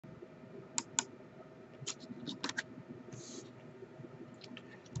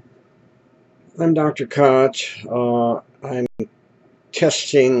I'm Dr. Koch. I'm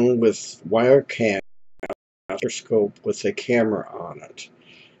testing with wire cam scope with a camera on it.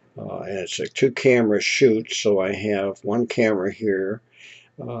 And it's a two-camera shoot, so I have one camera here,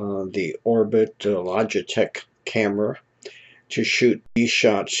 the Orbit Logitech camera, to shoot these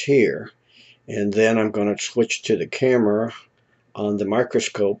shots here. And then I'm going to switch to the camera on the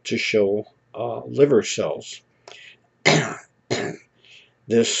microscope to show liver cells.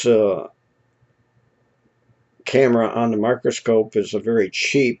 This camera on the microscope is a very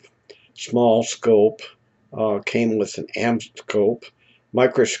cheap, small scope. Came with an AmScope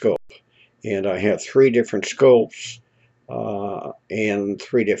microscope, and I have three different scopes and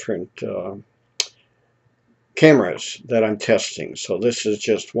three different cameras that I'm testing. So this is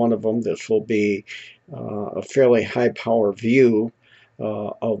just one of them. This will be a fairly high power view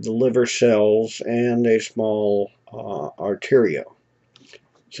of the liver cells and a small arterial.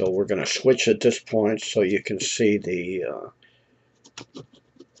 So we're going to switch at this point so you can see the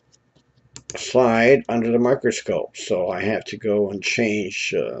slide under the microscope. So I have to go and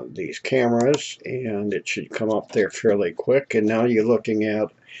change these cameras, and it should come up there fairly quick. And now you're looking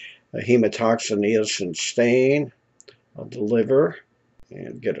at a hematoxin eosin stain of the liver,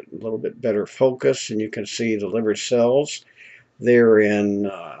 and get a little bit better focus, and you can see the liver cells. They're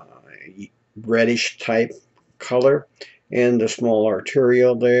in reddish type color, and the small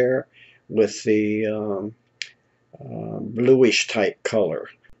arterial there with the bluish type color.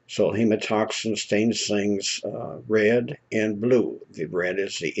 So hematoxin stains things red and blue. The red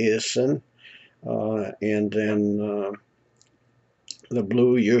is the eosin, and then the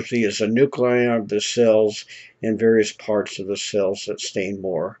blue usually is the nuclei of the cells and various parts of the cells that stain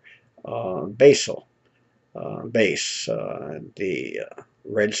more basal base. The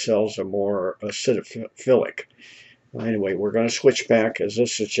red cells are more acidophilic. Anyway, we're going to switch back, as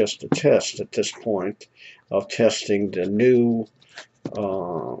this is just a test at this point of testing the new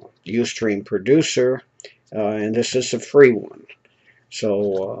Ustream producer, and this is a free one.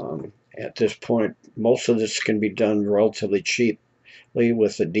 So at this point, most of this can be done relatively cheaply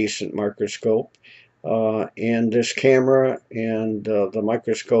with a decent microscope. And this camera and the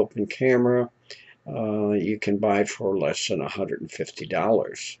microscope and camera you can buy for less than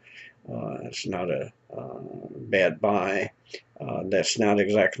 $150. It's not a bad buy. That's not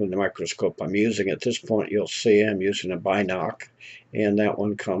exactly the microscope I'm using at this point. You'll see I'm using a binoc, and that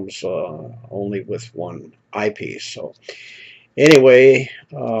one comes only with one eyepiece. So anyway,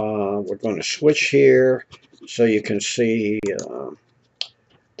 we're going to switch here so you can see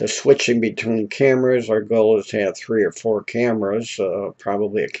the switching between cameras. Our goal is to have 3 or 4 cameras,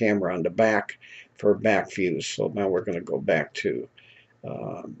 probably a camera on the back for back views. So now we're going to go back to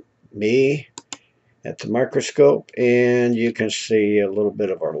me at the microscope, and you can see a little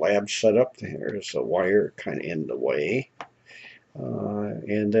bit of our lab setup. There's a wire kind of in the way.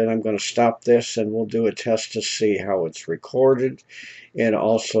 And then I'm going to stop this, and we'll do a test to see how it's recorded and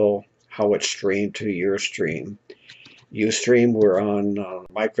also how it's streamed to Ustream. Ustream, we're on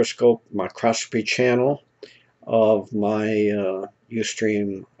microscopy channel of my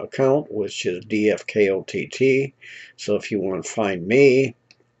Ustream account, which is DFKOTT. So if you want to find me,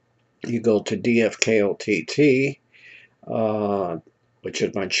 you go to DFKOTT, which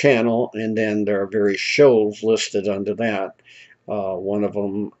is my channel, and then there are various shows listed under that. One of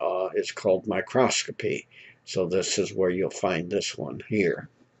them is called Microscopy. So this is where you'll find this one here.